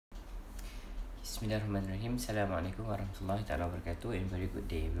Bismillahirrahmanirrahim. Assalamualaikum warahmatullahi wabarakatuh, and very good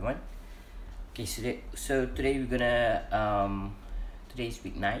day, everyone. Okay, so today we're gonna today is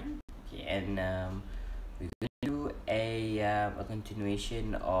week 9. Okay, and we're gonna do a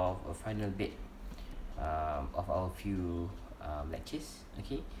continuation of a final bit of our few lectures.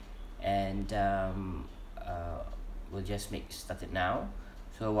 Okay, and we'll just make started now.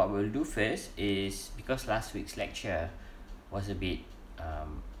 So what we'll do first is, because last week's lecture was a bit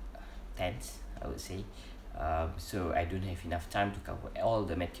tense, I would say, so I don't have enough time to cover all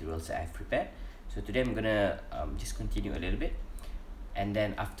the materials that I've prepared. So today I'm gonna just continue a little bit, and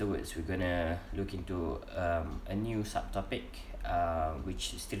then afterwards we're gonna look into a new subtopic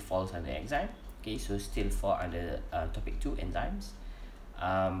which still falls under enzyme. Okay, so still fall under topic 2, enzymes,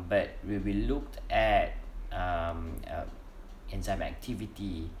 but we will look at enzyme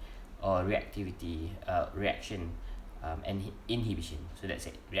activity or reactivity, reaction and inhibition. So that's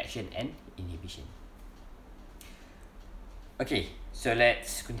it, reaction and inhibition. Okay, so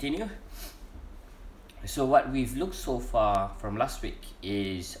let's continue. So what we've looked so far from last week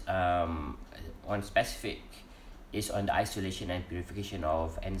is on specific is on the isolation and purification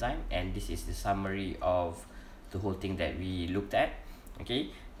of enzyme, and this is the summary of the whole thing that we looked at. Okay,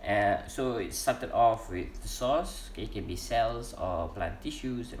 so it started off with the source. Okay, it can be cells or plant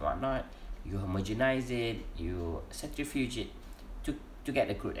tissues and whatnot. You homogenize it, you centrifuge it to get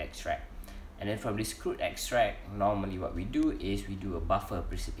the crude extract, and then from this crude extract, normally what we do is we do a buffer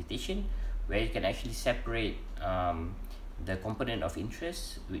precipitation, where you can actually separate the component of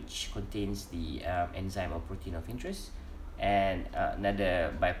interest, which contains the enzyme or protein of interest, and another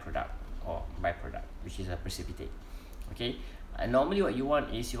byproduct, which is a precipitate. Okay, normally what you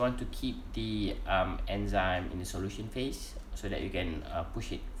want is you want to keep the enzyme in the solution phase so that you can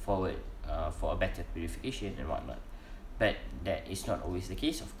push it forward for a better purification and whatnot. But that is not always the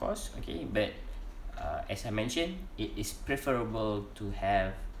case, of course. Okay, but as I mentioned, it is preferable to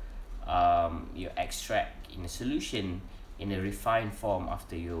have your extract in a solution in a refined form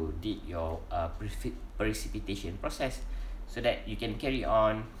after you did your precipitation process, so that you can carry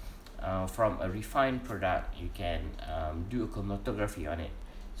on from a refined product. You can do a chromatography on it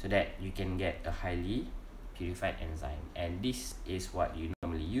so that you can get a highly purified enzyme, and this is what you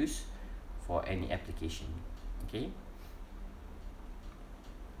normally use for any application. Okay,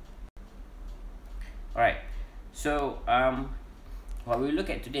 alright, so what we look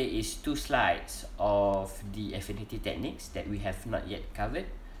at today is 2 slides of the affinity techniques that we have not yet covered.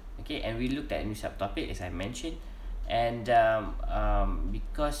 Okay, and we looked at a new subtopic, as I mentioned, and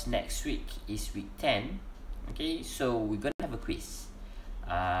because next week is week 10, okay, so we're gonna have a quiz,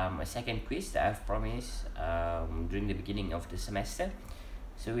 a second quiz that I've promised during the beginning of the semester.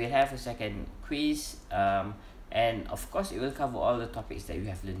 So we'll have a second quiz, and of course it will cover all the topics that we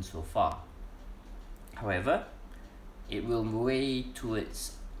have learned so far. However, it will weigh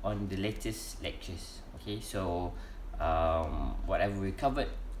towards on the latest lectures. Okay, so whatever we covered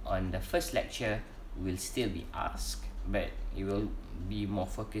on the first lecture will still be asked, but it will be more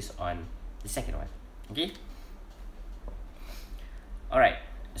focused on the second one. Okay, alright,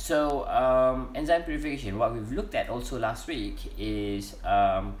 so enzyme purification, what we've looked at also last week is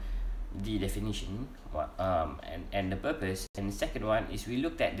the definition, and the purpose, and the second one is we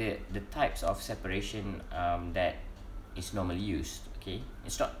looked at the types of separation that is normally used. Okay,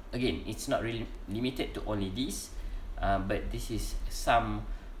 it's not really limited to only these, but this is some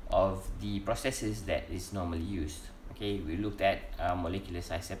of the processes that is normally used. Okay, we looked at molecular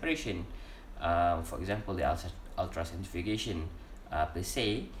size separation, for example, the ultracentrifugation per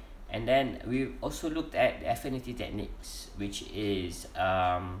se, and then we also looked at the affinity techniques, which is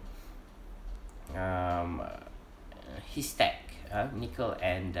his stack, nickel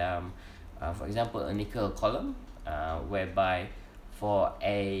and for example a nickel column, whereby for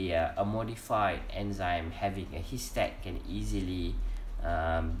a modified enzyme having a his stack can easily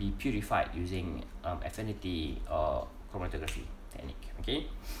be purified using affinity or chromatography technique. Okay,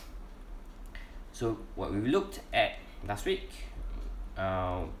 so what we looked at last week,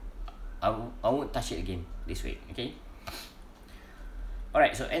 I won't touch it again this week. Okay,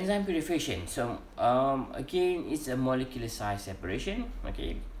 alright, so enzyme purification. So again, it's a molecular size separation.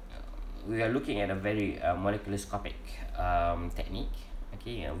 Okay, we are looking at a very moleculoscopic technique.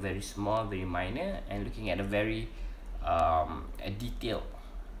 Okay, very small, very minor, and looking at a very a detailed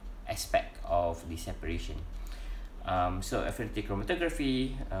aspect of the separation. So affinity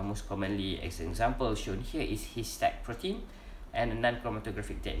chromatography, most commonly as an example shown here, is his stack protein, and the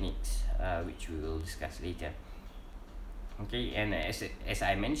non-chromatographic techniques, which we will discuss later. Okay, and as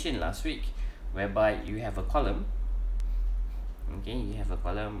I mentioned last week, whereby you have a column, Okay, you have a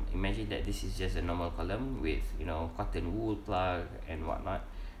column. Imagine that this is just a normal column with, you know, cotton wool plug and whatnot.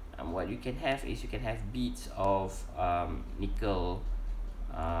 What you can have is you can have beads of nickel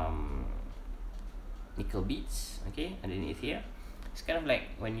beads, okay, underneath here. It's kind of like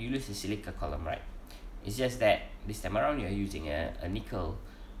when you use a silica column, right? It's just that this time around you are using a nickel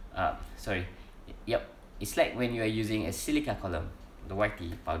sorry, yep, it's like when you are using a silica column, the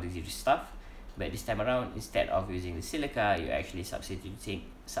whitey powder zero stuff, but this time around, instead of using the silica, you're actually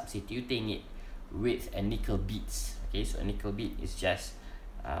substituting it with a nickel beads. Okay, so a nickel bead is just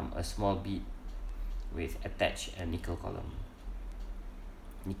a small bead with attached a nickel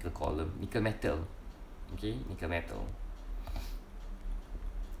metal. Okay, nickel metal.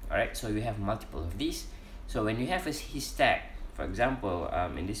 Alright, so you have multiple of these. So when you have a his stack, for example,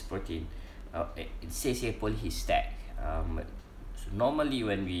 in this protein, it says here polyhis stack. So normally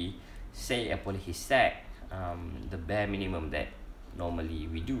when we say a polyhis stack, the bare minimum that normally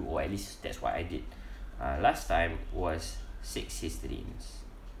we do, or at least that's what I did last time, was 6 histidines.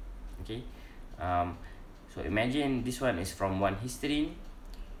 Okay, so imagine this one is from 1 histidine,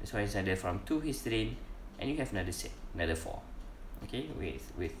 this one is either from 2 histidine, and you have another 4. Okay,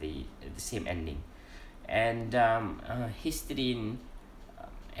 with the same ending. And histidine,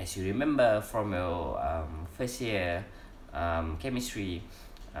 as you remember from your first year chemistry,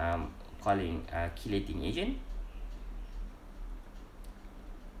 calling chelating agent.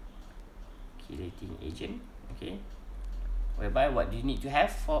 Okay, whereby what do you need to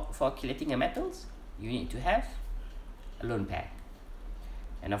have for chelating a metals? You need to have a lone pair,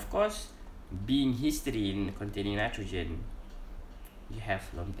 and of course, being histidine containing nitrogen, you have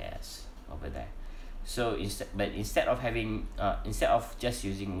lone pairs over there. So instead of just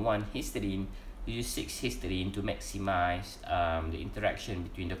using 1 histidine, you use 6 histidine to maximize the interaction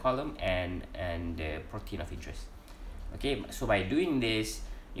between the column and the protein of interest. Okay, so by doing this,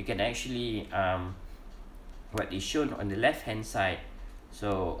 you can actually what is shown on the left hand side.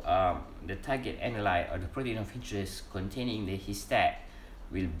 So the target analyte or the protein of interest containing the his stack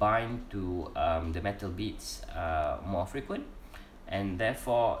will bind to the metal beads more frequent, and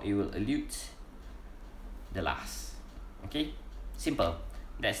therefore it will elute the last. Okay, simple.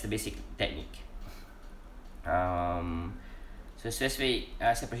 That's the basic technique. So specific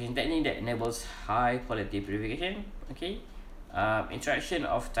separation technique that enables high quality purification. Okay, interaction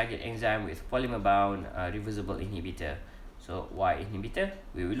of target enzyme with polymer bound reversible inhibitor. So why inhibitor?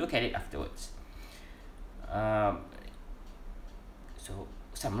 We will look at it afterwards. So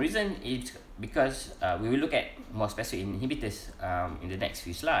some reason is because we will look at more specific inhibitors in the next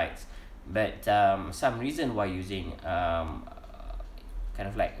few slides, but some reason why using kind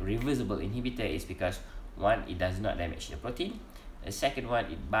of like reversible inhibitor is because, one, it does not damage the protein. The second one,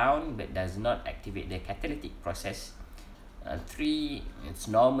 it bound but does not activate the catalytic process. 3, it's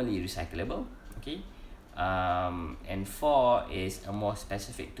normally recyclable. Okay, and 4 is more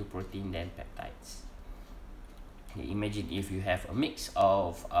specific to protein than peptides. Imagine if you have a mix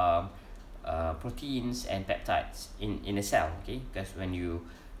of proteins and peptides in a cell. Okay, because when you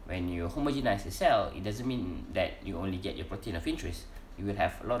homogenize a cell, it doesn't mean that you only get your protein of interest. You will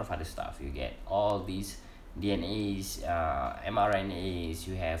have a lot of other stuff. You get all these DNAs, mRNAs,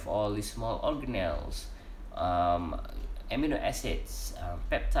 you have all these small organelles, amino acids,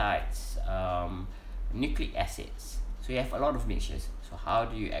 peptides, nucleic acids. So you have a lot of mixtures. So how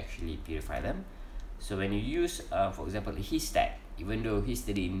do you actually purify them? So when you use, for example, a his stack, even though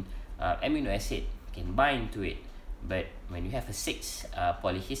histidine amino acid can bind to it, but when you have a 6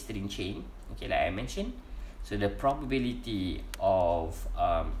 polyhistidine chain, okay, like I mentioned, so the probability of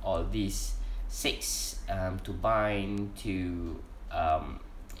all these 6 to bind to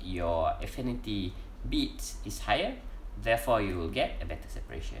your affinity beads is higher, therefore you will get a better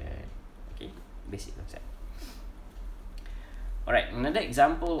separation. Okay, basic concept. Alright, another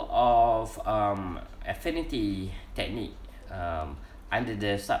example of affinity technique under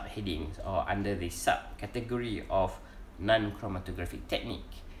the subheadings or under the subcategory of non-chromatographic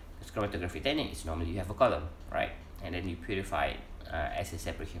technique. Because chromatographic technique is normally you have a column, right, and then you purify it as a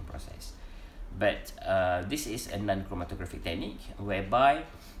separation process. But this is a non-chromatographic technique whereby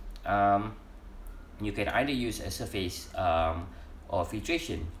you can either use a surface or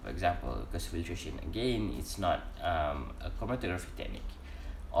filtration, for example, because filtration again it's not a chromatographic technique.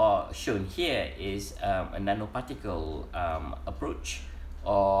 Or shown here is a nanoparticle approach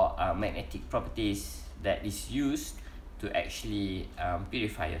or magnetic properties that is used to actually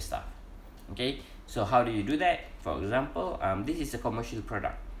purify your stuff. Okay, so how do you do that? For example, this is a commercial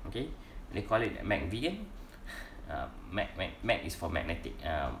product. Okay, they call it Mag Vegan. Mag is for magnetic.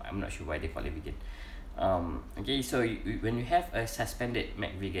 I'm not sure why they call it vegan. Okay, so when you have a suspended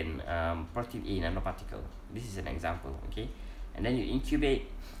McVegan protein A nanoparticle, this is an example, okay, and then you incubate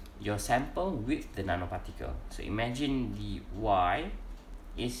your sample with the nanoparticle. So imagine the Y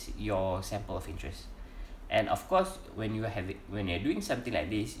is your sample of interest, and of course when you're doing something like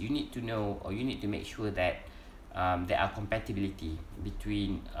this, you need to know, or you need to make sure that there are compatibility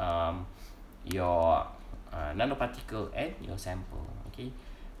between your nanoparticle and your sample, okay.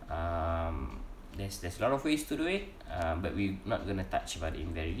 There's a lot of ways to do it, but we're not going to touch about it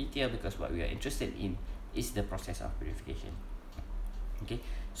in very detail, because what we are interested in is the process of purification. Okay,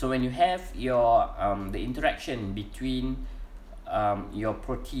 so when you have your the interaction between your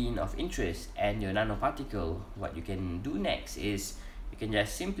protein of interest and your nanoparticle, what you can do next is you can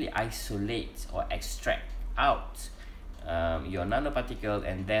just simply isolate or extract out your nanoparticle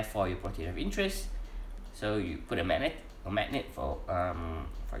and therefore your protein of interest. So you put a magnet for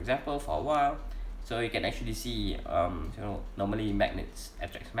example, for a while, so you can actually see normally magnets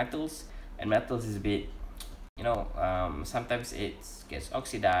attract metals, and metals is a bit, sometimes it gets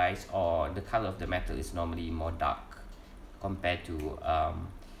oxidized, or the color of the metal is normally more dark compared to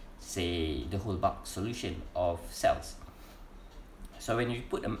say the whole bulk solution of cells. So when you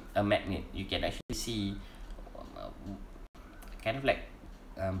put a magnet, you can actually see kind of like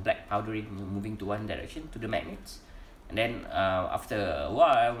black powdering moving to one direction to the magnets, and then after a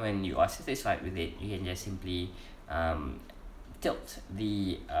while, when you are satisfied with it, you can just simply tilt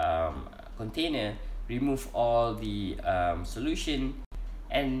the container, remove all the solution,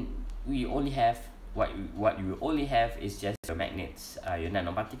 and we only have what you only have is just your magnets, your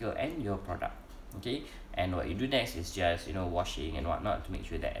nanoparticle, and your product. Okay, and what you do next is just washing and whatnot to make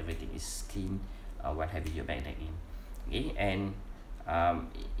sure that everything is clean while having your magnet in. Okay, and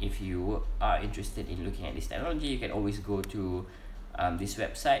if you are interested in looking at this technology, you can always go to this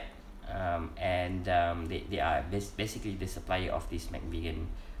website, and they are basically the supplier of this McVegan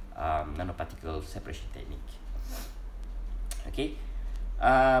nanoparticle separation technique. Okay,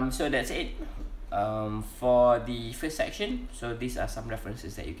 so that's it for the first section. So these are some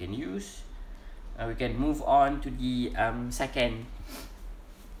references that you can use. We can move on to the second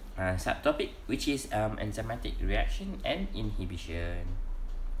subtopic, which is enzymatic reaction and inhibition.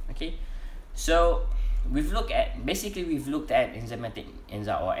 Okay, so we've looked at enzyme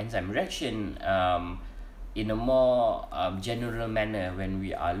reaction in a more general manner when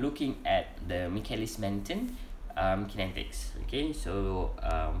we are looking at the Michaelis-Menten kinetics. Okay, so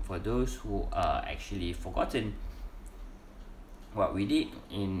for those who are actually forgotten, what we did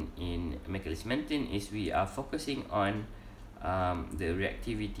in Michaelis-Menten is we are focusing on the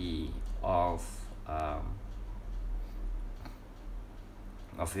reactivity of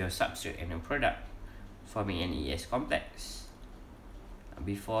your substrate and your product forming an ES complex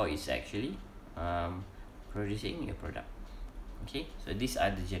before it's actually producing your product. Okay, so these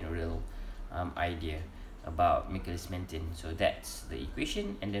are the general idea about Michaelis-Menten. So that's the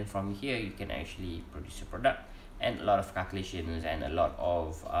equation, and then from here you can actually produce a product, and a lot of calculations and a lot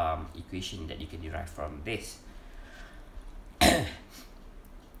of equation that you can derive from this.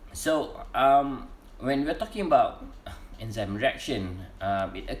 So when we're talking about enzyme reaction,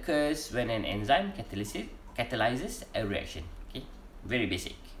 it occurs when an enzyme catalyzes a reaction. Okay, very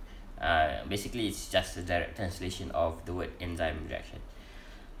basic. Basically it's just a direct translation of the word enzyme reaction.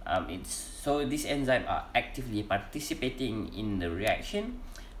 So these enzymes are actively participating in the reaction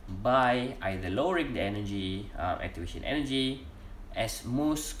by either lowering the energy, activation energy, as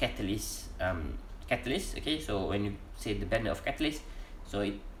most catalysts. Okay, so when you say the bender of catalyst, so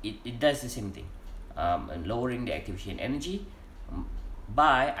it does the same thing, lowering the activation energy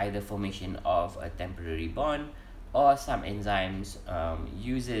by either formation of a temporary bond, or some enzymes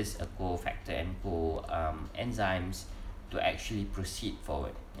uses a cofactor and enzymes to actually proceed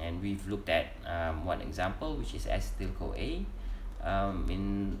forward. And we've looked at one example, which is acetyl-CoA,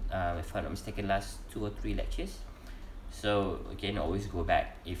 in if I'm not mistaken, last 2 or 3 lectures. So you can always go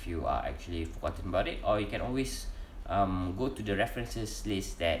back if you are actually forgotten about it, or you can always go to the references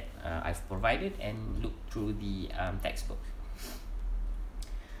list that I've provided and look through the textbook.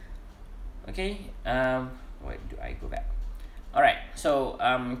 Okay, where do I go back? Alright, so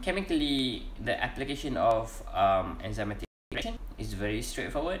chemically, the application of enzymatic reaction is very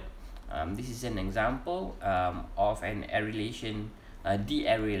straightforward. This is an example of an deaerylation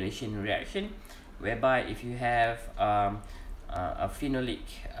reaction, whereby if you have a phenolic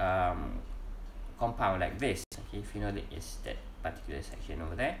compound like this, okay, phenolic is that particular section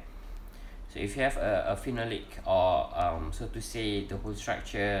over there. So if you have a phenolic, or so to say, the whole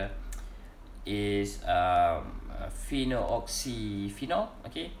structure is phenooxyphenol.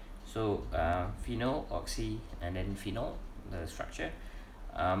 Okay, So phenol, oxy, and then phenol, the structure,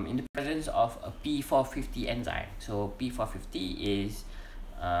 in the presence of a P450 enzyme. So P450 is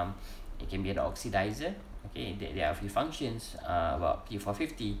it can be an oxidizer. Okay, there are a few functions about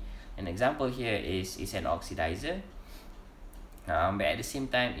P450. An example here is an oxidizer, but at the same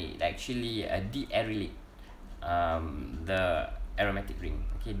time it actually dearylate the aromatic ring.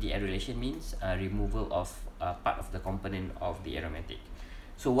 Okay, dearylation means removal of part of the component of the aromatic.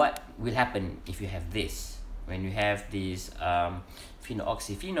 So what will happen if you have this? When you have this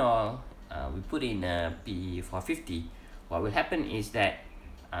phenoxyphenol, we put in P450. What will happen is that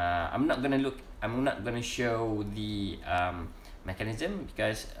I'm not gonna show the mechanism,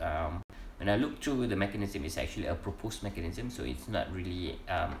 because when I look through the mechanism, it's actually a proposed mechanism, so it's not really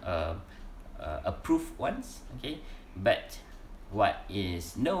a proof ones. Okay, but what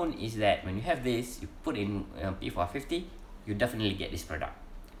is known is that when you have this, you put in P450, you definitely get this product.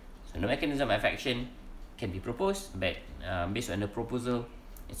 So the mechanism of action can be proposed, but based on the proposal,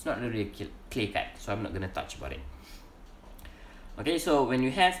 it's not really clear cut, so I'm not going to touch about it. Okay, so when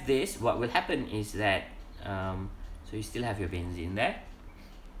you have this, what will happen is that so you still have your benzene there,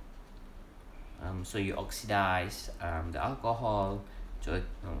 so you oxidize the alcohol to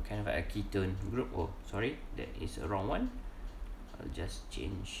kind of a ketone group. Oh, sorry, that is a wrong one. I'll just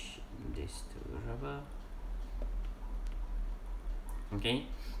change this to rubber. Okay,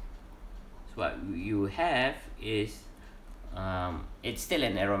 so what you have is it's still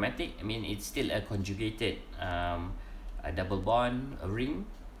an aromatic. I mean, it's still a conjugated a double bond, a ring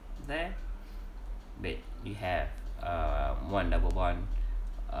there, but you have one double bond,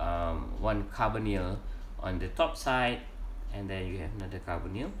 one carbonyl on the top side, and then you have another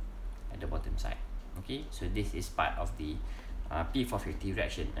carbonyl at the bottom side. Okay, so this is part of the P450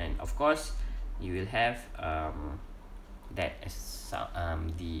 reaction, and of course you will have that as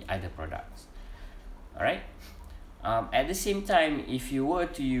the other products. All right. At the same time, if you were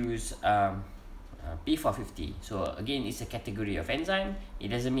to use P450, so again, it's a category of enzyme. It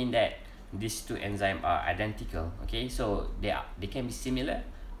doesn't mean that these two enzymes are identical. Okay, so they can be similar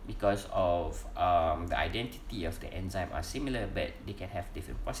because of the identity of the enzyme are similar, but they can have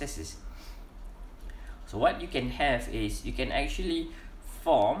different processes. So what you can have is you can actually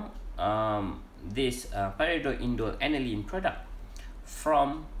form this pyridoindole aniline product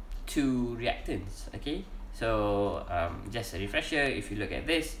from two reactants. Okay, so just a refresher, if you look at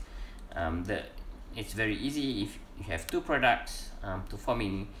this, it's very easy. If you have two products to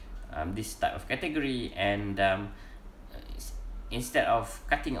forming this type of category, and instead of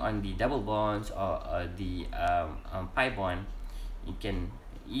cutting on the double bonds or the pi bond, you can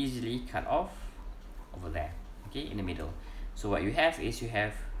easily cut off over there, okay, in the middle. So what you have is you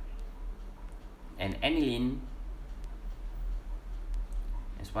have an aniline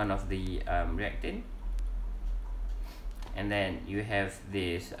as one of the reactant, and then you have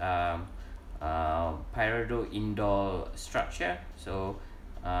this pyridoindole structure. So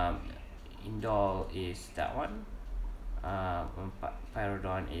indole is that one,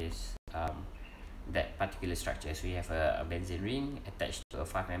 pyridone is that particular structure. So you have a benzene ring attached to a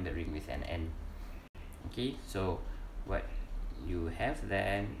 5-membered ring with an N. Okay, so what you have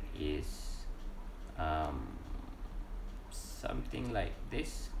then is something like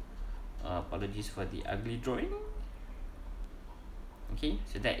this. Apologies for the ugly drawing. Okay,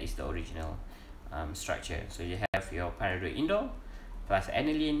 so that is the original structure. So you have your pyridoindole plus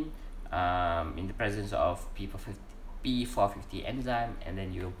aniline in the presence of P450 enzyme, and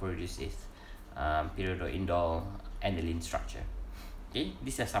then you produce this pyridoindole aniline structure. Okay,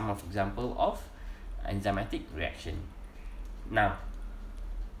 these are some of example of enzymatic reaction. Now,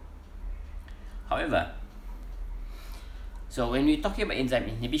 however, so when we're talking about enzyme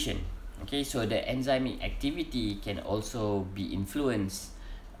inhibition, okay, so the enzymic activity can also be influenced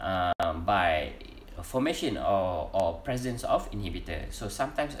by formation or presence of inhibitor. So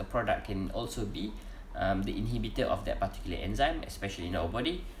sometimes a product can also be the inhibitor of that particular enzyme, especially in our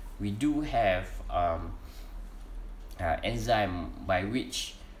body. We do have enzyme by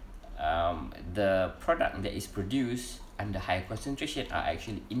which the product that is produced under higher concentration are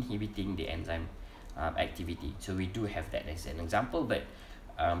actually inhibiting the enzyme activity. So we do have that as an example, but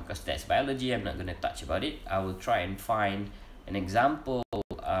because that's biology, I'm not going to touch about it. I will try and find an example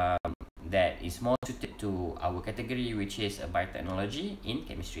that is more suited to our category, which is a biotechnology in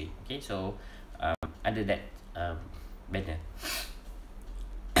chemistry. Okay, so under that banner.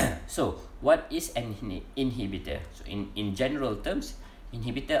 So what is an inhibitor? So in general terms,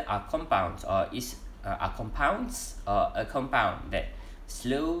 inhibitor are compounds or a compound that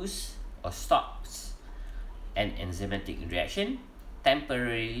slows or stops an enzymatic reaction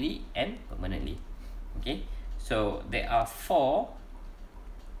temporarily, and permanently. Okay, so there are four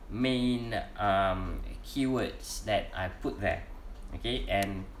main keywords that I put there. Okay,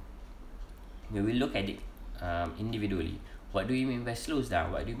 and we will look at it individually. What do you mean by slows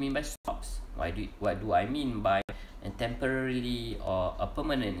down? What do you mean by stops? What do I mean by temporarily or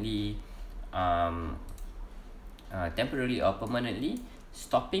permanently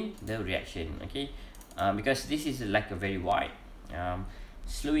stopping the reaction? Okay, because this is like a very wide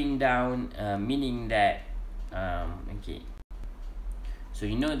slowing down, meaning that okay, so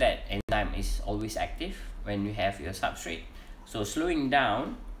you know that enzyme is always active when you have your substrate. So slowing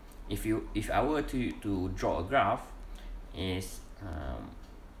down, if I were to draw a graph, is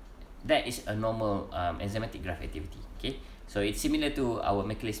that is a normal enzymatic graph activity. Okay, so it's similar to our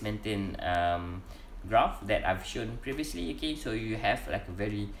Michaelis-Menten graph that I've shown previously. Okay, so you have like a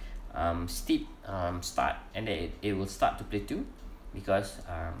very steep start, and then it will start to plateau because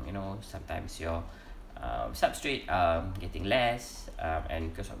you know, sometimes your substrate getting less and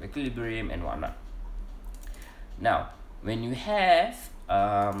because of equilibrium and whatnot. Now when you have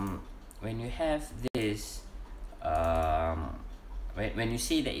this when you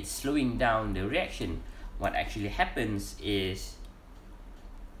say that it's slowing down the reaction, what actually happens is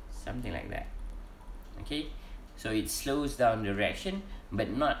something like that. Okay, so it slows down the reaction, but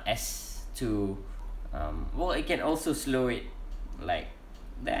not as to well, it can also slow it like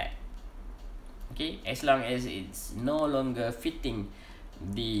that. Okay, as long as it's no longer fitting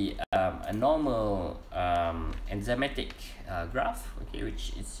the a normal enzymatic graph, okay,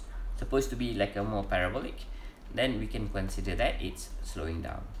 which is supposed to be like a more parabolic, then we can consider that it's slowing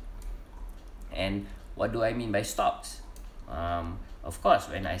down. And what do I mean by stops? Of course,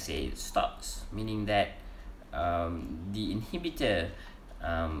 when I say stops, meaning that the inhibitor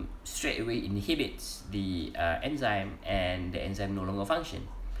straight away inhibits the enzyme, and the enzyme no longer function.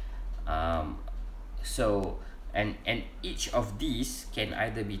 So and each of these can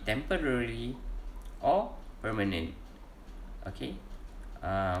either be temporary or permanent. Okay,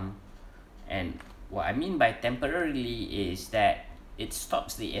 and what I mean by temporarily is that it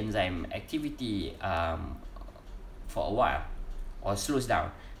stops the enzyme activity for a while, or slows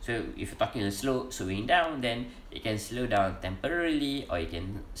down. So if you're talking a slowing down, then it can slow down temporarily, or it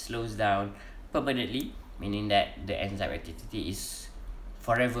can slows down permanently, meaning that the enzyme activity is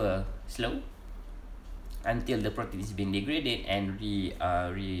forever slow until the protein is being degraded and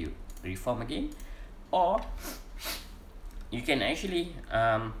reform again. Or you can actually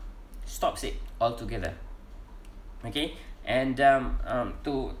stops it altogether. Okay, and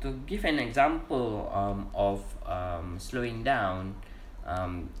to give an example of slowing down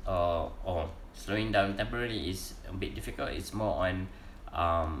or slowing down temporarily is a bit difficult. It's more on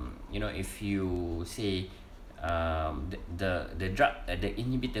you know, if you say the drug the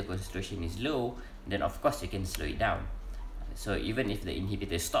inhibitor concentration is low, then of course you can slow it down. So even if the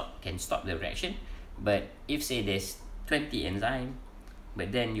inhibitor can stop the reaction, but if say there's 20 enzyme,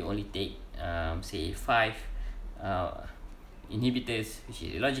 but then you only take say 5 inhibitors, which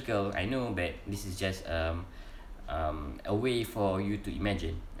is illogical, I know, but this is just a way for you to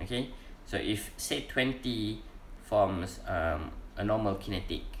imagine. Okay, so if say 20 forms a normal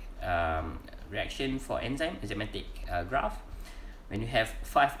kinetic reaction for enzymatic graph, when you have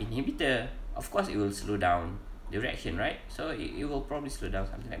 5 inhibitor, of course it will slow down the reaction, right? So it will probably slow down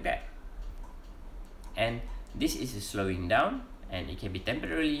something like that. And this is a slowing down, and it can be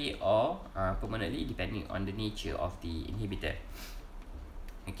temporarily or permanently, depending on the nature of the inhibitor.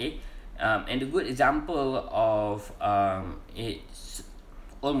 Okay, and a good example of it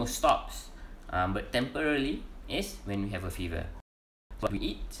almost stops but temporarily is when we have a fever. What we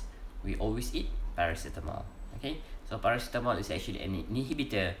eat, we always eat paracetamol. Okay, so paracetamol is actually an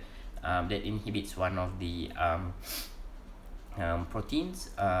inhibitor that inhibits one of the proteins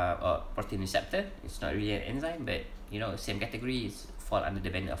or protein receptor. It's not really an enzyme, but you know, same category, is fall under the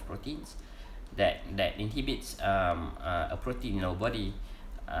banner of proteins that inhibits a protein in our body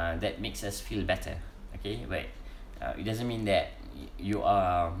that makes us feel better. Okay, but it doesn't mean that you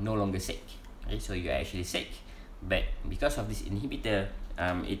are no longer sick. Okay, so you are actually sick, but because of this inhibitor,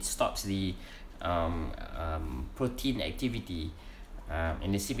 it stops the protein activity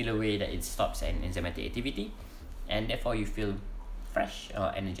in a similar way that it stops an enzymatic activity, and therefore you feel fresh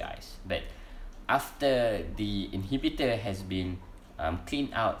or energized. But after the inhibitor has been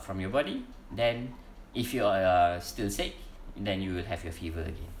cleaned out from your body, then if you are still sick, then you will have your fever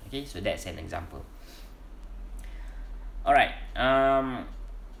again. Okay, so that's an example. All right,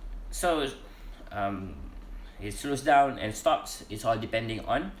 so it slows down and stops. It's all depending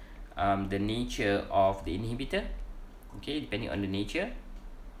on the nature of the inhibitor okay, depending on the nature.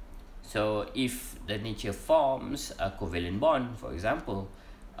 So if the nature forms a covalent bond, for example,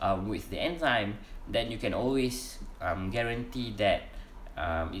 with the enzyme, then you can always guarantee that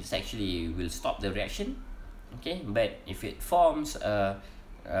it's actually will stop the reaction. Okay, but if it forms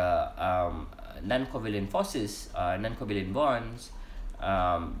non-covalent forces, non-covalent bonds,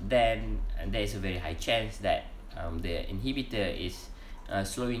 then there is a very high chance that the inhibitor is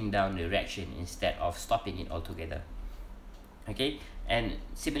slowing down the reaction instead of stopping it altogether. Okay, and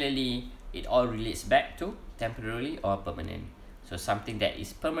similarly, it all relates back to temporary or permanent. So something that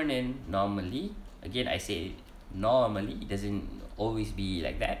is permanent normally, again I say normally, it doesn't always be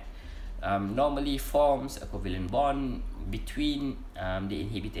like that, normally forms a covalent bond between the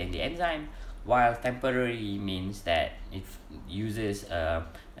inhibitor and the enzyme, while temporary means that it uses a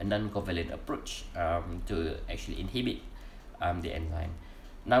non-covalent approach to actually inhibit the enzyme.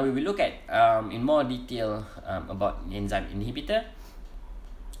 Now we will look at in more detail about enzyme inhibitor,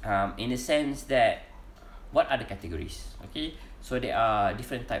 in the sense that what are the categories. Okay, so there are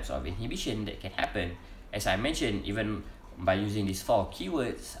different types of inhibition that can happen. As I mentioned, even by using these 4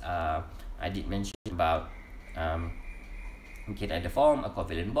 keywords, I did mention about you can either form a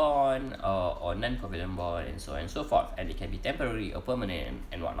covalent bond or non-covalent bond, and so on and so forth, and it can be temporary or permanent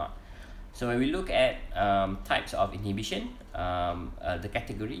and whatnot. So when we look at types of inhibition, the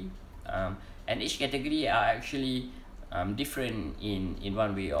category, and each category are actually different in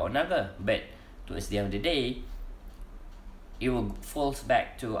one way or another, but towards the end of the day, it will falls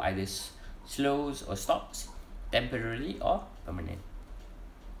back to either slows or stops, temporarily or permanent.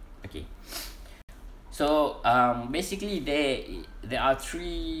 Okay, so basically there are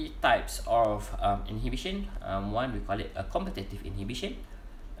 3 types of inhibition. One, we call it a competitive inhibition.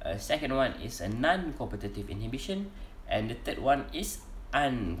 Second one is a non-competitive inhibition, and the third one is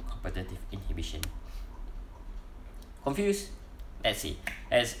uncompetitive inhibition. Confused? Let's see.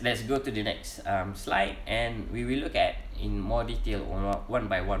 Let's go to the next slide, and we will look at in more detail one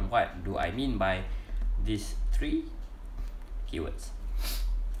by one what do I mean by these 3 keywords.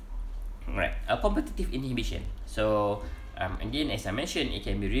 Alright, a competitive inhibition. So again, as I mentioned, it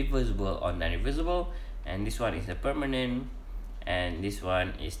can be reversible or non-reversible, and this one is a permanent, and this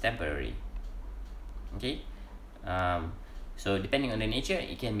one is temporary. Okay, so depending on the nature,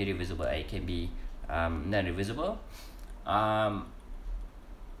 it can be reversible, it can be non-reversible.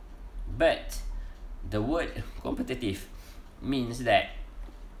 But the word competitive means that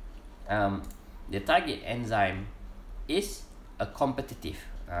the target enzyme is a competitive,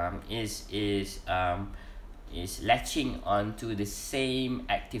 is latching onto the same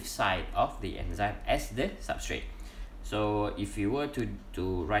active site of the enzyme as the substrate. So if you were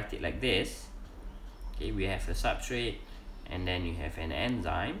to write it like this, okay, we have a substrate and then you have an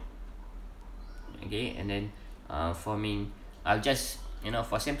enzyme, okay, and then forming, I'll just,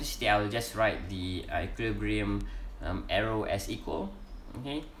 for simplicity, I'll just write the equilibrium arrow as equal,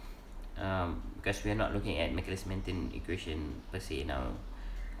 okay, because we are not looking at Michaelis-Menten equation per se now.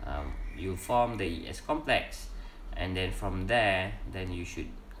 You form the ES complex, and then from there, then you should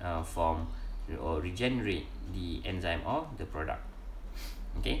form or regenerate the enzyme or the product.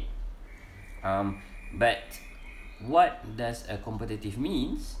 Okay, but what does a competitive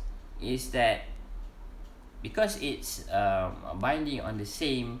means is that because it's binding on the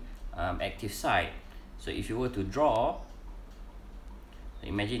same active site. So if you were to draw,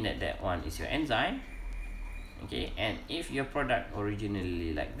 imagine that one is your enzyme, okay, and if your product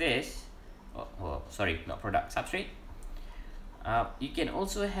originally like this, sorry, not product, substrate, you can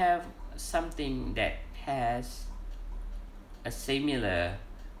also have something that has a similar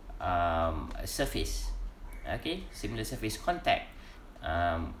surface, okay, similar surface contact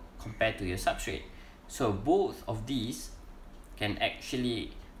compared to your substrate. So both of these can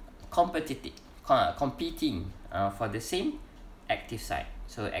actually competing for the same active site.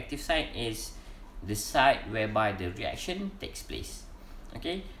 So active site is the site whereby the reaction takes place.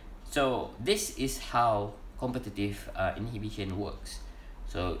 Okay, so this is how competitive inhibition works.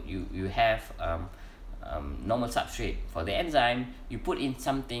 So you have normal substrate for the enzyme, you put in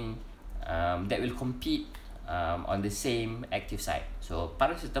something that will compete on the same active site. So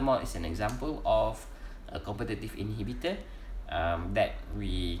paracetamol is an example of a competitive inhibitor that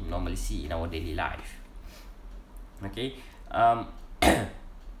we normally see in our daily life. Okay,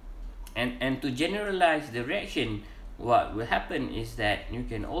 and to generalize the reaction, what will happen is that you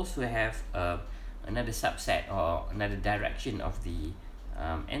can also have another subset or another direction of the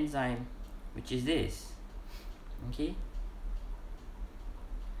enzyme, which is this. Okay,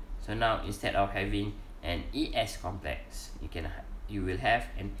 so now instead of having an ES complex, you will have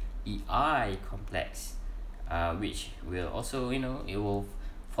an EI complex which will also, it will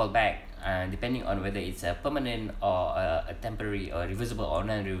fall back depending on whether it's a permanent or a temporary or reversible or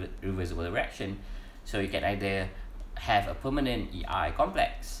non-reversible reaction. So you can either have a permanent EI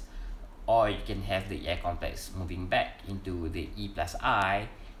complex, or you can have the EI complex moving back into the E plus I,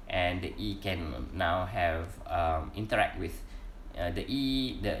 and the E can now have interact with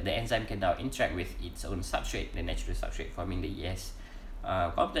the enzyme can now interact with its own substrate, the natural substrate, forming the ES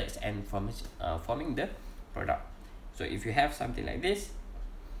complex and forming the product. So if you have something like this,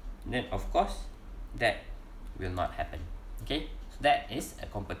 then of course that will not happen. Okay, so that is a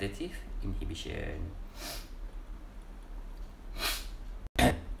competitive inhibition.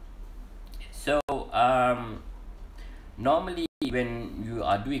 So normally when you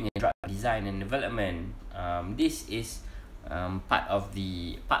are doing a drug design and development, this is part of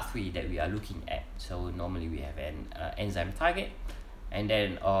the part 3 that we are looking at. So normally we have an enzyme target, and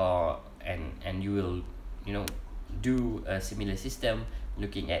then and you will do a similar system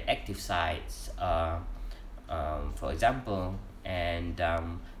looking at active sites, for example, and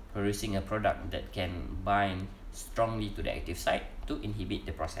producing a product that can bind strongly to the active site to inhibit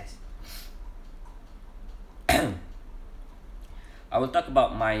the process. I will talk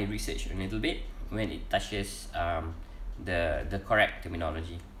about my research a little bit when it touches the correct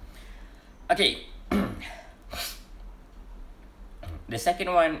terminology. Okay. The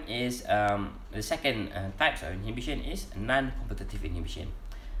second one is the second types of inhibition is non-competitive inhibition.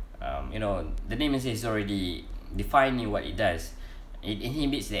 The name is already defining what it does. It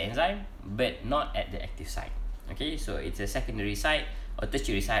inhibits the enzyme, but not at the active site. Okay, so it's a secondary site or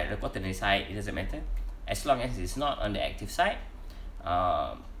tertiary site or quaternary site, it doesn't matter. As long as it's not on the active site,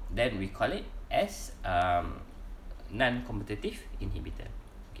 then we call it as non-competitive inhibitor.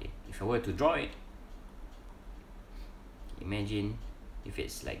 Okay, if I were to draw it, imagine if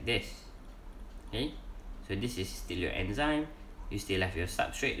it's like this. Okay, so this is still your enzyme, you still have your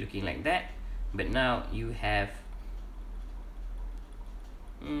substrate looking like that, but now you have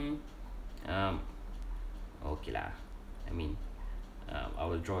okay lah, I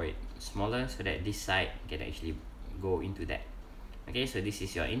will draw it smaller so that this side can actually go into that. Okay, so this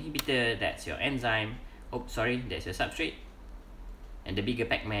is your inhibitor, that's your enzyme, that's your substrate, and the bigger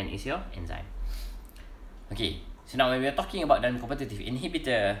Pac-Man is your enzyme. Okay, so now when we are talking about non-competitive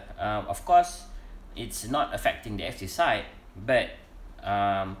inhibitor, of course it's not affecting the active site, but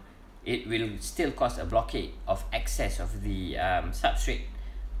it will still cause a blockade of access of the substrate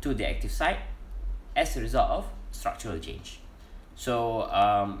to the active site as a result of structural change. So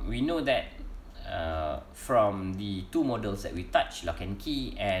we know that from the two models that we touched, lock and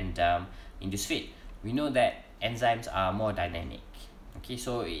key and induced fit, we know that enzymes are more dynamic. Okay,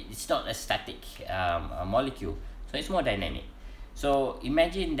 so it's not a static molecule, so it's more dynamic. So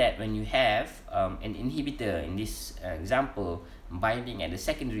imagine that when you have an inhibitor, in this example, binding at the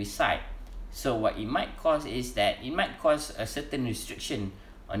secondary site, so what it might cause is that it might cause a certain restriction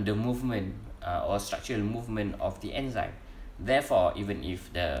on the movement or structural movement of the enzyme. Therefore, even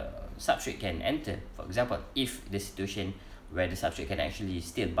if the substrate can enter, for example, if the situation where the substrate can actually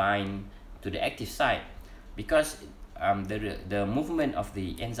still bind to the active site, because the movement of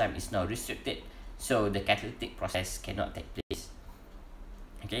the enzyme is now restricted, so the catalytic process cannot take place.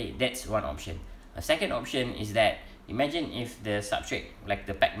 Okay, that's one option. A second option is that imagine if the substrate, like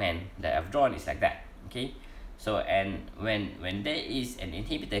the Pac-Man that I've drawn, is like that. Okay, so and when there is an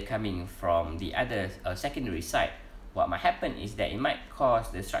inhibitor coming from the other secondary site, what might happen is that it might cause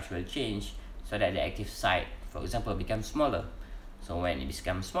the structural change so that the active site, for example, becomes smaller. So when it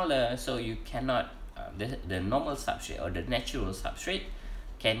becomes smaller, so you cannot the normal substrate or the natural substrate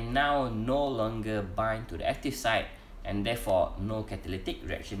can now no longer bind to the active site, and therefore no catalytic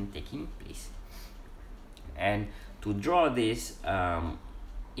reaction taking place. And to draw this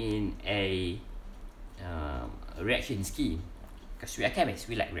in a reaction scheme, because we are chemists,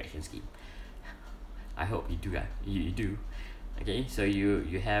 we like reaction scheme. I hope you do. You do. Okay, so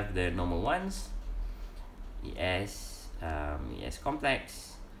you have the normal ones, ES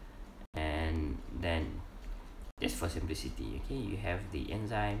complex, and then just for simplicity, okay, you have the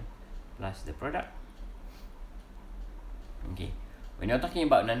enzyme plus the product. Okay, when you're talking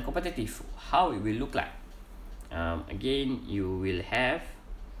about non-competitive, how it will look like? Again, you will have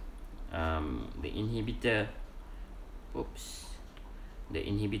the inhibitor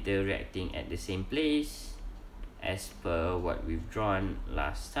reacting at the same place as per what we've drawn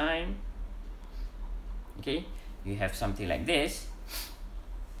last time. Okay, you have something like this,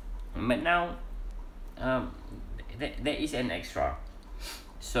 but now there is an extra.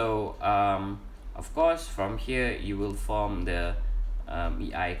 So of course, from here you will form the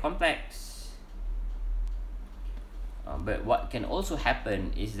EI complex, But what can also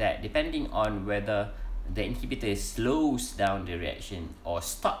happen is that depending on whether the inhibitor slows down the reaction or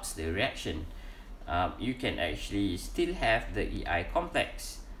stops the reaction, you can actually still have the EI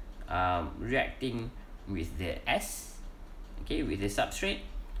complex reacting with the S, okay, with the substrate,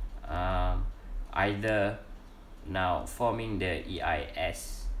 either now forming the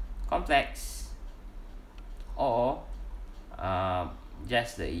EIS complex, or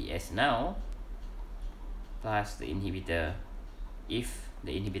just the ES now plus the inhibitor, if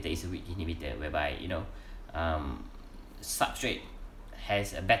the inhibitor is a weak inhibitor, whereby substrate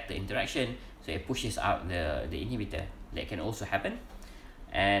has a better interaction, so it pushes out the inhibitor. That can also happen,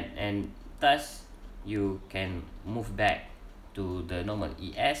 and thus you can move back to the normal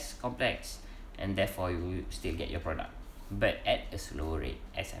ES complex, and therefore you still get your product, but at a slower rate,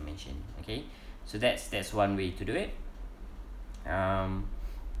 as I mentioned. Okay, so that's one way to do it.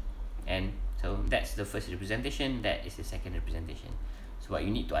 And so that's the first representation. That is the second representation. So what you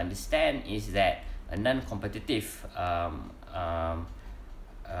need to understand is that a non-competitive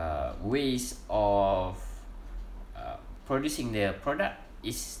ways of producing the product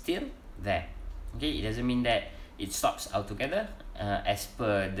is still there. Okay, it doesn't mean that it stops altogether as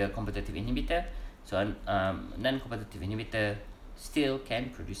per the competitive inhibitor. So non-competitive inhibitor still can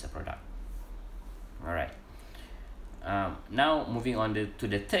produce a product. All right. Now moving on to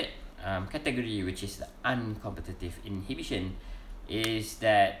the third category, which is the uncompetitive inhibition, is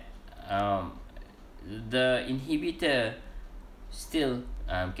that the inhibitor still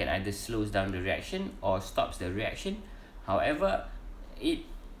can either slows down the reaction or stops the reaction. However, it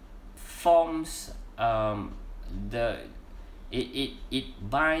forms it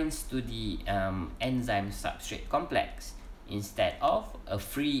binds to the enzyme substrate complex instead of a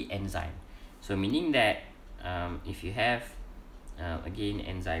free enzyme. So meaning that if you have again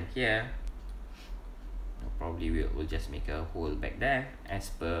enzyme here, probably we'll just make a hole back there as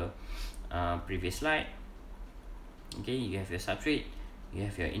per previous slide. Okay, you have your substrate, you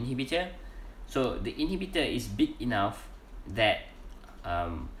have your inhibitor. So the inhibitor is big enough that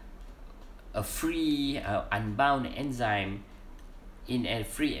a free unbound enzyme, in a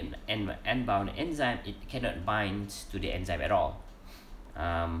free and unbound enzyme, it cannot bind to the enzyme at all.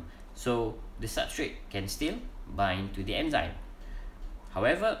 So the substrate can still bind to the enzyme.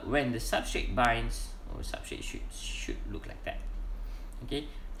 However, when the substrate binds, or substrate should look like that. Okay.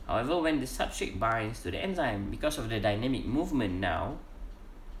 However, when the substrate binds to the enzyme, because of the dynamic movement now,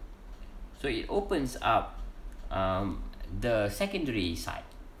 so it opens up the secondary site.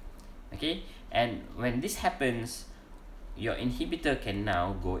 Okay, and when this happens, your inhibitor can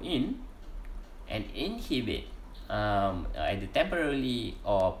now go in and inhibit either temporarily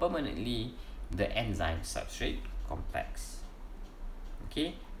or permanently the enzyme substrate complex.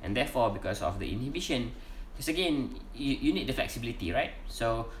 Okay, and therefore, because of the inhibition, because again you need the flexibility, right?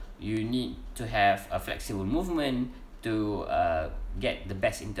 So you need to have a flexible movement to get the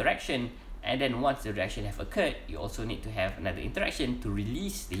best interaction, and then once the reaction have occurred, you also need to have another interaction to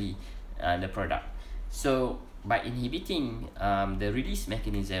release the product. So by inhibiting the release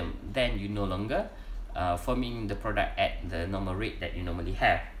mechanism, then you no longer forming the product at the normal rate that you normally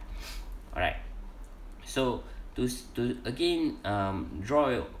have. All right. So to again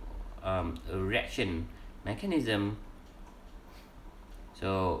draw a reaction mechanism.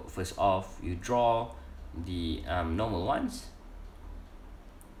 So first off, you draw the normal ones,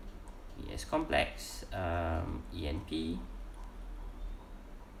 ES complex, ENP.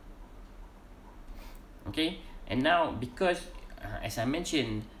 Okay, and now because as I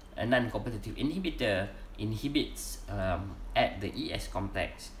mentioned, a non-competitive inhibitor inhibits at the ES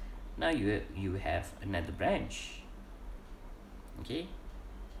complex. Now you have another branch. Okay,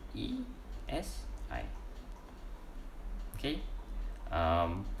 ESI. Okay,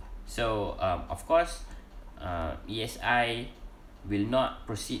 so of course ESI will not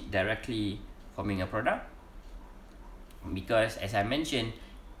proceed directly forming a product, because as I mentioned,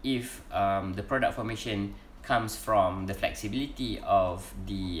 if the product formation comes from the flexibility of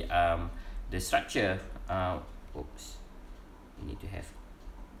the structure, oops, you need to have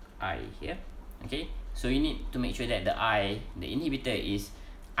I here. Okay, so you need to make sure that the inhibitor is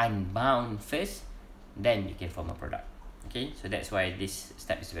unbound first, then you can form a product. Okay, so that's why this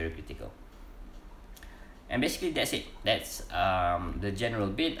step is very critical. And basically that's it. That's the general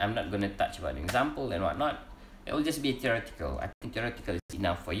bit. I'm not going to touch about an example and whatnot. It will just be theoretical. I think theoretical is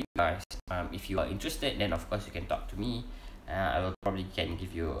enough for you guys. If you are interested, then of course you can talk to me. I will probably can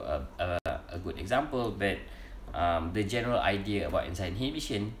give you a good example, but the general idea about enzyme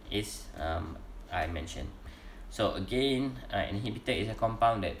inhibition is I mentioned. So again, inhibitor is a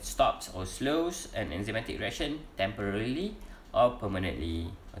compound that stops or slows an enzymatic reaction temporarily or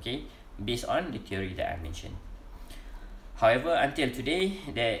permanently, okay, based on the theory that I mentioned. However, until today,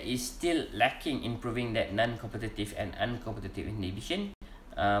 there is still lacking in proving that non-competitive and uncompetitive inhibition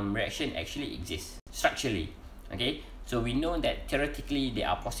reaction actually exists structurally. Okay, so we know that theoretically they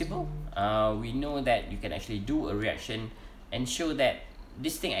are possible. We know that you can actually do a reaction and show that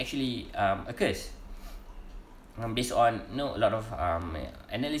this thing actually occurs based on a lot of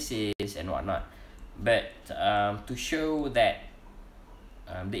analysis and whatnot. But to show that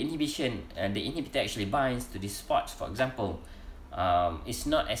the inhibitor actually binds to these spots, for example, it's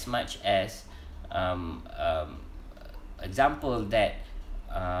not as much as example that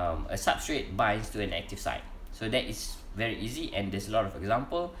a substrate binds to an active site. So that is very easy, and there's a lot of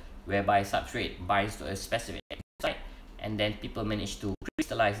example whereby substrate binds to a specific active site, and then people manage to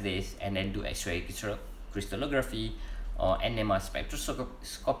crystallize this and then do X-ray crystallography or NMR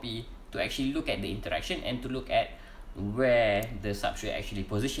spectroscopy to actually look at the interaction and to look at where the substrate actually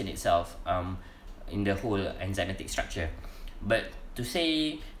position itself in the whole enzymatic structure. But to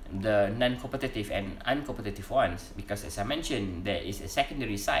say the non-competitive and uncompetitive ones, because as I mentioned, there is a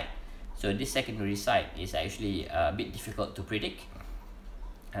secondary site, so this secondary site is actually a bit difficult to predict,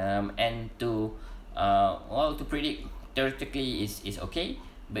 and to predict theoretically is okay,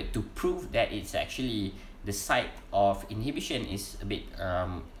 but to prove that it's actually the site of inhibition is a bit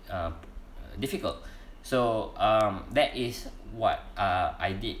difficult. So that is what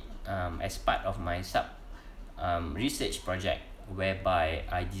I did as part of my research project, whereby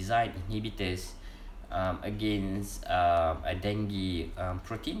I designed inhibitors against a dengue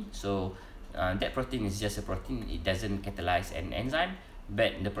protein. So that protein is just a protein, it doesn't catalyze an enzyme,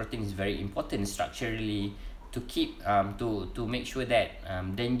 but the protein is very important structurally to keep to make sure that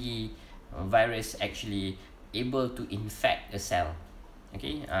dengue virus actually able to infect a cell.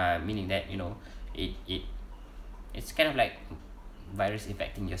 Okay, meaning that it's kind of like virus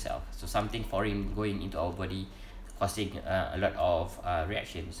infecting yourself, so something foreign going into our body, causing a lot of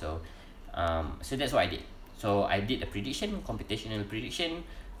reaction. So that's what I did. So I did a prediction, computational prediction,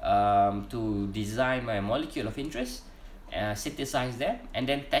 to design my molecule of interest, synthesize them, and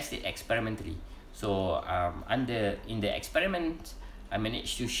then test it experimentally. So in the experiment, I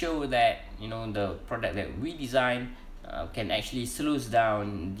managed to show that the product that we designed can actually slows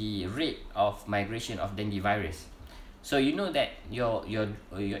down the rate of migration of dengue virus. So you know that your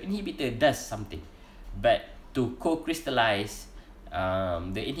inhibitor does something, but to co-crystallize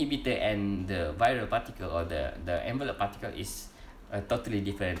the inhibitor and the viral particle or the envelope particle is a totally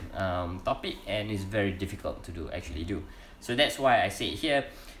different topic, and is very difficult to actually do. So that's why I say here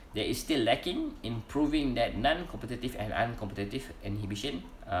there is still lacking in proving that non-competitive and uncompetitive inhibition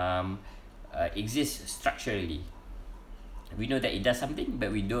exists structurally. We know that it does something,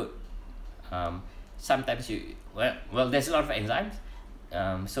 but we don't. Sometimes there's a lot of enzymes,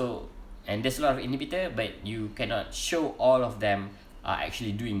 and there's a lot of inhibitor, but you cannot show all of them are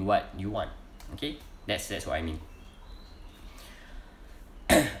actually doing what you want. Okay, that's what I mean.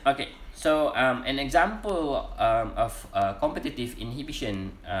 Okay, so an example of competitive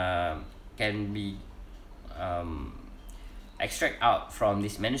inhibition can be extract out from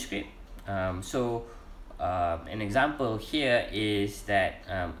this manuscript. So an example here is that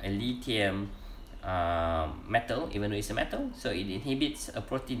a lithium metal, even though it's a metal, so it inhibits a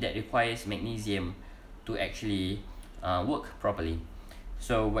protein that requires magnesium to actually work properly.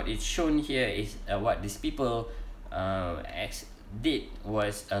 So what is shown here is what these people did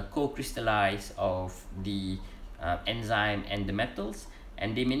was co-crystallize of the enzyme and the metals,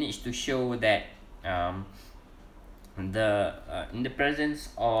 and they managed to show that in the presence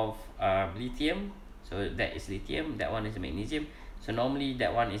of lithium, so that is lithium, that one is magnesium, so normally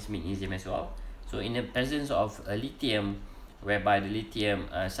that one is magnesium as well. So in the presence of lithium, whereby the lithium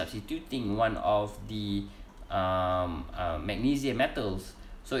substituting one of the magnesium metals,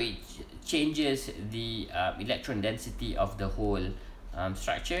 so it changes the electron density of the whole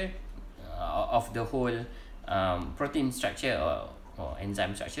structure of the whole protein structure or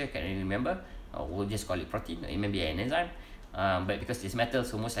enzyme structure. Can't really remember. We'll just call it protein. It may be an enzyme, but because it's metal,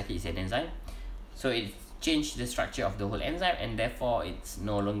 so most likely it's an enzyme. So it changed the structure of the whole enzyme, and therefore it's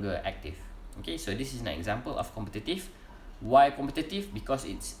no longer active. Okay, so this is an example of competitive. Why competitive? Because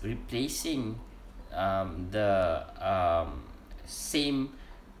it's replacing the same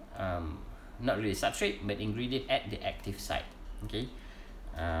not really substrate, but ingredient at the active site. Okay,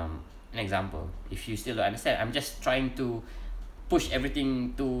 an example, if you still don't understand, I'm just trying to push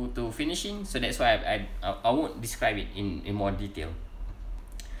everything to finishing, so that's why I won't describe it in more detail.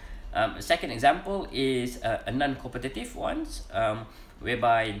 A second example is a non-competitive one,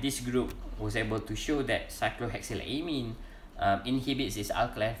 whereby this group was able to show that cyclohexylamine inhibits its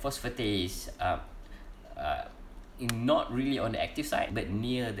alkaline phosphatase not really on the active site but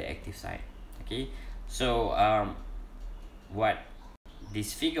near the active site. Okay, so what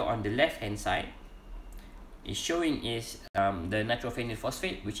this figure on the left hand side is showing is the nitrophenyl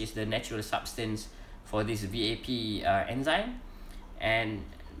phosphate, which is the natural substance for this VAP enzyme, and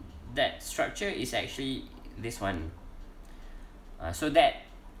that structure is actually this one. So that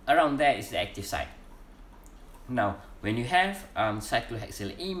around there is the active site. Now, when you have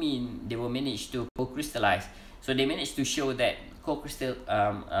cyclohexylamine, they will manage to co-crystallize. So they managed to show that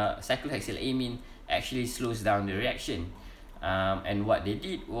cyclohexylamine actually slows down the reaction. And what they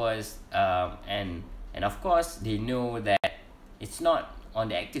did was, and of course, they know that it's not on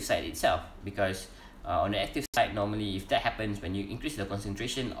the active site itself, because on the active site, normally if that happens, when you increase the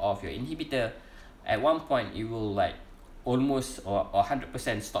concentration of your inhibitor, at one point it will like almost or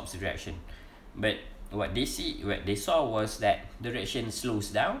 100% stops the reaction. But what they saw was that the reaction slows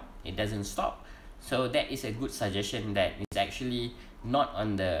down, it doesn't stop. So that is a good suggestion that it's actually not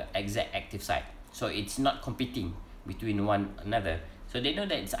on the exact active site. So it's not competing between one another. So they know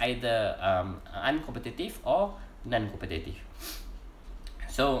that it's either uncompetitive or non-competitive.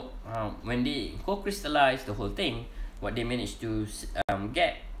 So when they co-crystallize the whole thing, what they managed to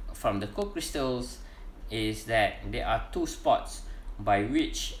get from the co-crystals is that there are two spots by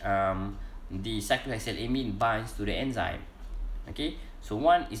which the cyclohexylamine binds to the enzyme. Okay, so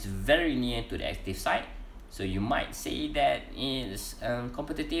one is very near to the active site, so you might say that is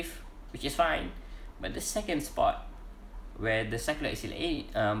competitive, which is fine. But the second spot where the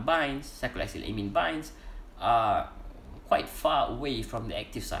cyclohexylamine binds are quite far away from the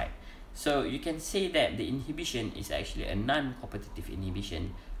active site. So you can say that the inhibition is actually a non-competitive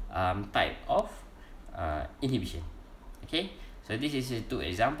inhibition type of inhibition. Okay, so this is a two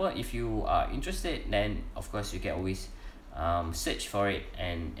example. If you are interested, then of course you can always search for it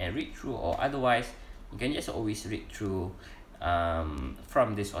and read through, or otherwise you can just always read through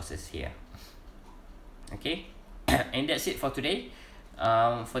from the sources here. Okay, and that's it for today.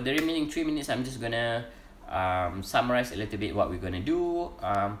 For the remaining 3 minutes, I'm just gonna summarize a little bit what we're gonna do.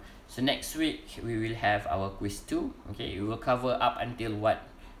 So next week we will have our quiz 2. Okay, we will cover up until what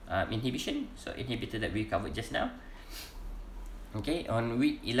inhibition, so inhibitor that we covered just now. Okay, on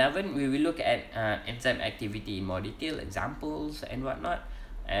week 11 we will look at enzyme activity in more detail, examples and whatnot.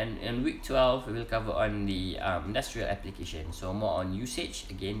 And in week 12 we will cover on the industrial application, so more on usage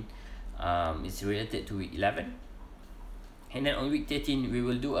again. It's related to week 11. And then on week 13 we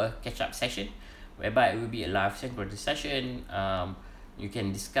will do a catch-up session, whereby it will be a live synchronous session. You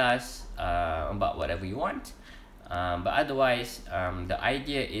can discuss about whatever you want, but otherwise the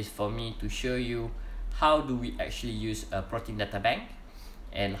idea is for me to show you how do we actually use a protein data bank,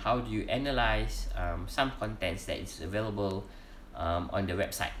 and how do you analyze some contents that is available on the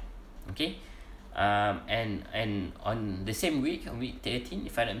website. Okay, and on the same week, on week 13,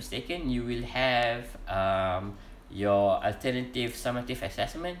 if I'm not mistaken, you will have your alternative summative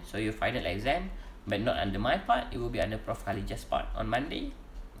assessment, so your final exam, but not under my part, it will be under Prof. Khalija's part on Monday.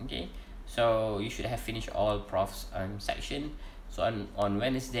 Okay, so you should have finished all Prof's section. So on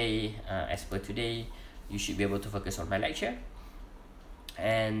Wednesday, as per today, you should be able to focus on my lecture.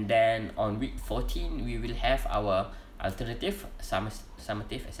 And then on week 14 we will have our alternative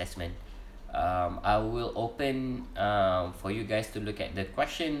summative assessment. I will open for you guys to look at the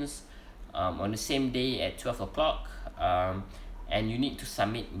questions on the same day at 12 o'clock, and you need to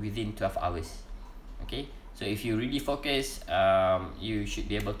submit within 12 hours. Okay, so if you really focus, you should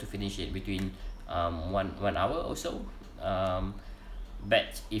be able to finish it between 1 hour or so.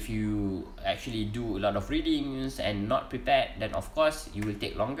 But if you actually do a lot of readings and not prepared, then of course you will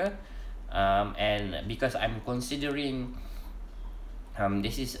take longer. And because I'm considering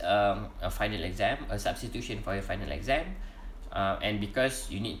this is a final exam, a substitution for your final exam, and because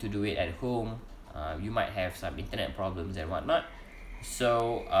you need to do it at home, you might have some internet problems and whatnot.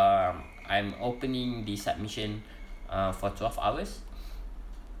 So I'm opening the submission for 12 hours.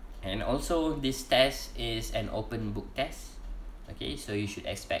 And also this test is an open book test. Okay, so you should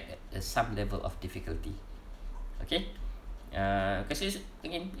expect some level of difficulty. Okay, because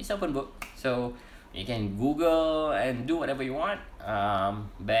it's open book, so you can Google and do whatever you want,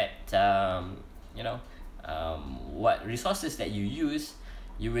 but you know, what resources that you use,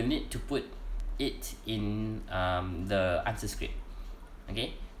 you will need to put it in the answer script.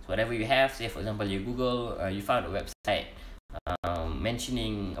 Okay, so whatever you have, say for example you Google, you found a website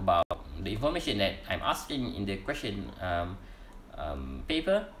mentioning about the information that I'm asking in the question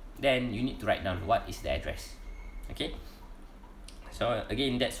paper, then you need to write down what is the address. Okay, so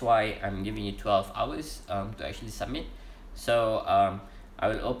again, that's why I'm giving you 12 hours to actually submit. So I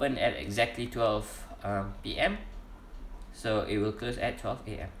will open at exactly 12 p.m. so it will close at 12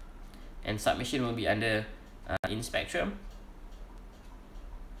 a.m. and submission will be under in Spectrum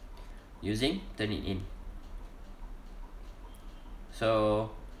using Turnitin.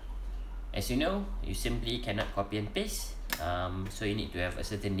 So as you know, you simply cannot copy and paste, so you need to have a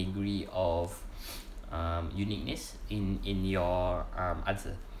certain degree of uniqueness in your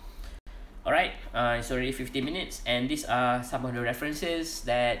answer. Alright, it's already 50 minutes, and these are some of the references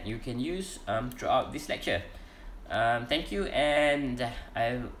that you can use throughout this lecture. Thank you, and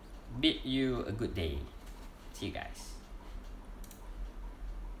I bid you a good day. See you guys.